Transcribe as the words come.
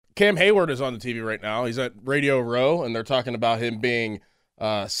Cam Heyward is on the TV right now. He's at Radio Row, and they're talking about him being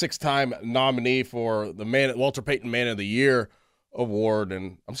a 6-time nominee for the Walter Payton Man of the Year award,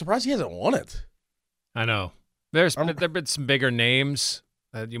 and I'm surprised he hasn't won it. I know. There've been some bigger names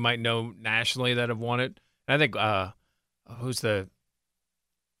that you might know nationally that have won it. And I think who's the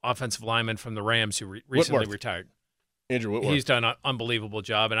offensive lineman from the Rams who recently retired? Andrew Whitworth. He's done an unbelievable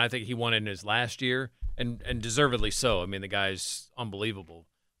job, and I think he won it in his last year, and deservedly so. I mean, the guy's unbelievable,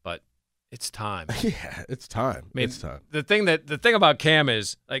 but it's time. Yeah, it's time. I mean, it's time. The thing about Cam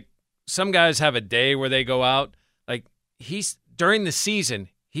is, like, some guys have a day where they go out. Like, during the season,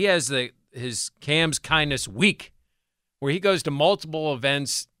 he has his Cam's Kindness Week, where he goes to multiple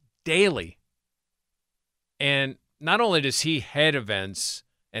events daily. And not only does he head events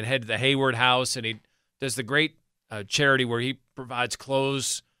and head the Heyward House, and he does the great charity where he provides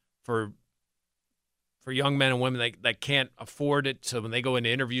clothes for young men and women that can't afford it. So when they go into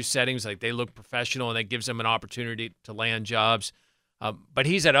interview settings, like, they look professional, and that gives them an opportunity to land jobs. But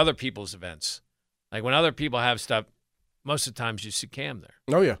he's at other people's events. Like, when other people have stuff, most of the times you see Cam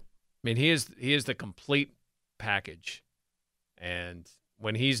there. Oh, yeah. I mean, he is the complete package. And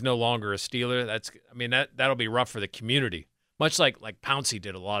when he's no longer a Steeler, that'll be rough for the community. Much like Pouncey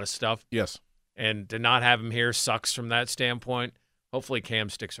did a lot of stuff. Yes. And to not have him here sucks from that standpoint. Hopefully Cam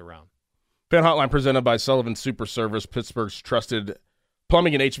sticks around. Fan Hotline presented by Sullivan Super Service, Pittsburgh's trusted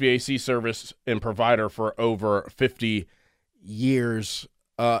plumbing and HVAC service and provider for over 50 years.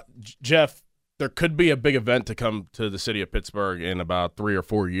 Jeff, there could be a big event to come to the city of Pittsburgh in about 3 or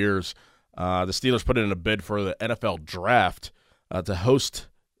 4 years. The Steelers put in a bid for the NFL draft to host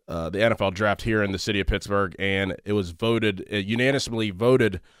the NFL draft here in the city of Pittsburgh, and it was unanimously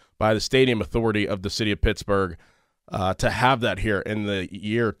voted by the Stadium Authority of the city of Pittsburgh to have that here in the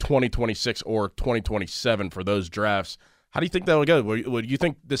year 2026 or 2027 for those drafts. How do you think that would go? Would you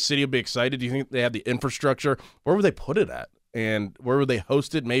think the city would be excited? Do you think they have the infrastructure? Where would they put it at? And where would they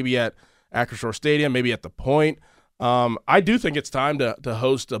host it? Maybe at Acrisure Stadium, maybe at the Point. I do think it's time to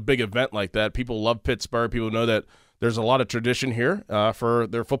host a big event like that. People love Pittsburgh. People know that there's a lot of tradition here for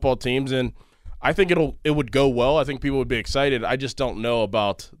their football teams, and I think it would go well. I think people would be excited. I just don't know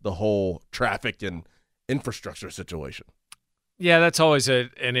about the whole traffic and infrastructure situation. Yeah, that's always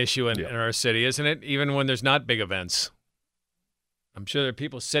an issue in our city, isn't it? Even when there's not big events. I'm sure there are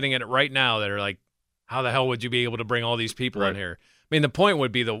people sitting in it right now that are like, how the hell would you be able to bring all these people in here? I mean, the Point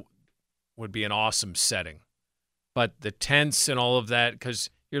would be an awesome setting. But the tents and all of that, because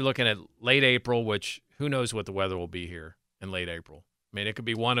you're looking at late April, which who knows what the weather will be here in late April. I mean, it could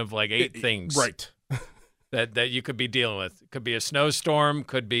be one of like 8 things that you could be dealing with. It could be a snowstorm,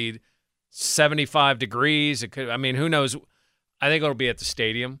 could be 75 degrees. It could. I mean, who knows? I think it'll be at the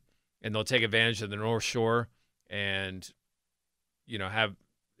stadium, and they'll take advantage of the North Shore and, have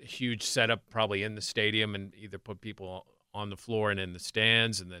a huge setup probably in the stadium and either put people on the floor and in the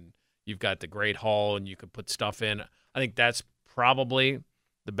stands, and then you've got the great hall and you could put stuff in. I think that's probably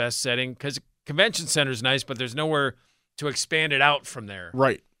the best setting because convention center is nice, but there's nowhere to expand it out from there.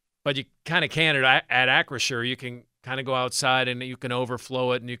 Right. But you kind of can at Acrisure. You can kind of go outside and you can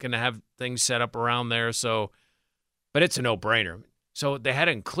overflow it and you can have things set up around there. So, but it's a no-brainer. So they had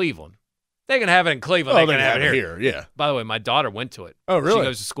it in Cleveland. They can have it in Cleveland. They can have it here. Yeah. By the way, my daughter went to it. Oh, really? She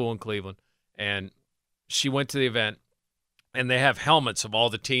goes to school in Cleveland, and she went to the event. And they have helmets of all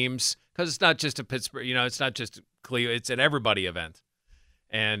the teams because it's not just a Pittsburgh, it's not just Cleveland. It's an everybody event.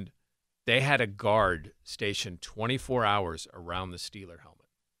 And they had a guard stationed 24 hours around the Steeler helmet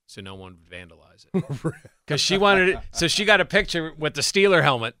so no one would vandalize it. Because she wanted it. So she got a picture with the Steeler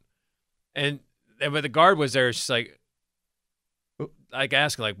helmet. And when the guard was there, she's like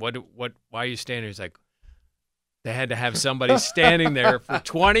asking, why are you standing here? He's like, they had to have somebody standing there for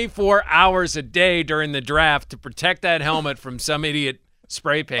 24 hours a day during the draft to protect that helmet from some idiot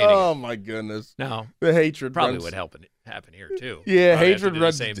spray painting. Oh, my goodness. No. The hatred probably would happen here, too. Yeah, hatred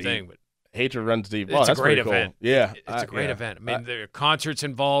runs the same deep. Thing, but hatred runs deep. It's a great event. Cool. Yeah. It's a great event. I mean, there are concerts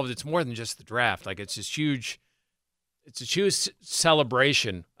involved. It's more than just the draft. Like, it's a huge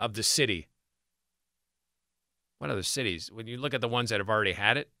celebration of the city. What other cities? When you look at the ones that have already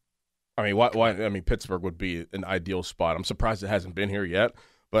had it, I mean, why? I mean, Pittsburgh would be an ideal spot. I'm surprised it hasn't been here yet,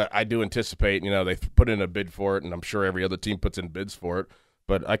 but I do anticipate. They put in a bid for it, and I'm sure every other team puts in bids for it.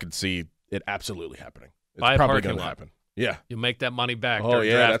 But I could see it absolutely happening. It's probably going to happen. Yeah, you'll make that money back during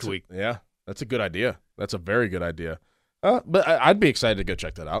draft week. That's a good idea. That's a very good idea. But I'd be excited to go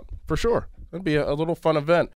check that out for sure. It'd be a little fun event.